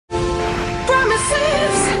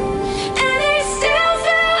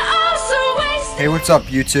Hey, what's up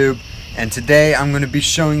YouTube? And today I'm going to be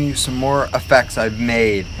showing you some more effects I've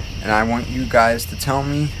made, and I want you guys to tell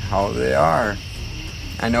me how they are.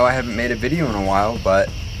 I know I haven't made a video in a while, but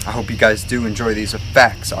I hope you guys do enjoy these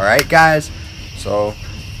effects, alright guys? So,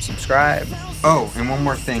 subscribe. Oh, and one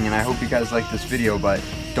more thing, and I hope you guys like this video, but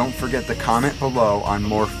don't forget to comment below on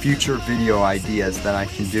more future video ideas that I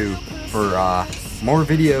can do for more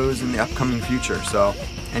videos in the upcoming future. So,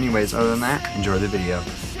 anyways, other than that, enjoy the video.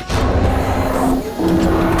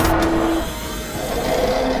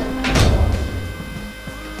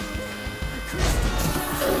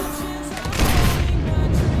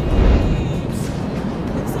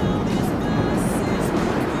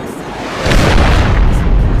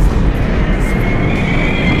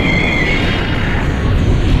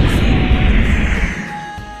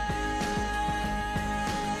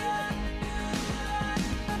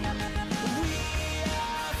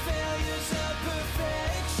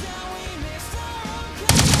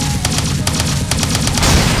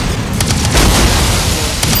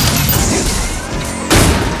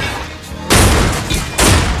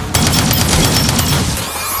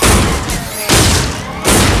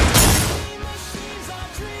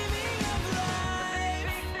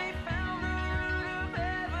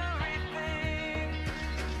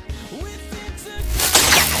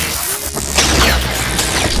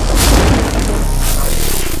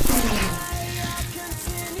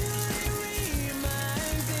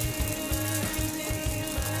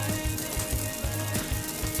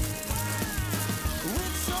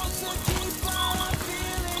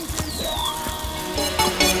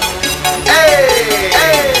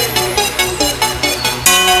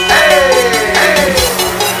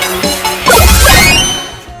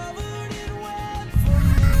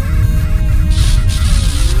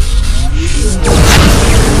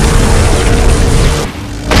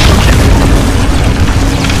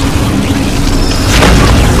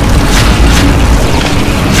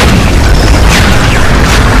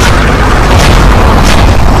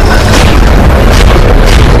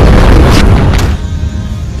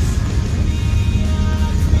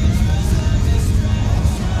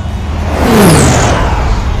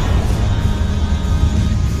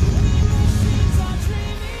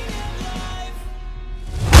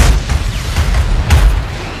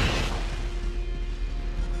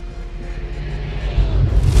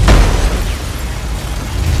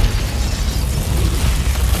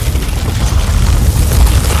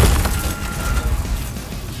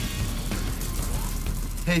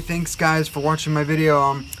 Hey, thanks guys for watching my video.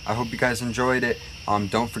 I hope you guys enjoyed it.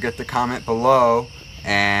 Don't forget to comment below,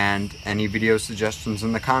 and any video suggestions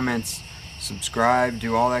in the comments. Subscribe,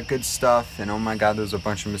 do all that good stuff. And oh my god, there's a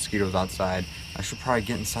bunch of mosquitoes outside. I should probably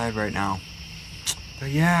get inside right now.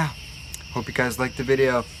 But yeah, hope you guys liked the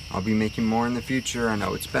video. I'll be making more in the future. I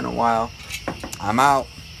know it's been a while. I'm out.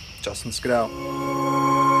 Justin Skedel.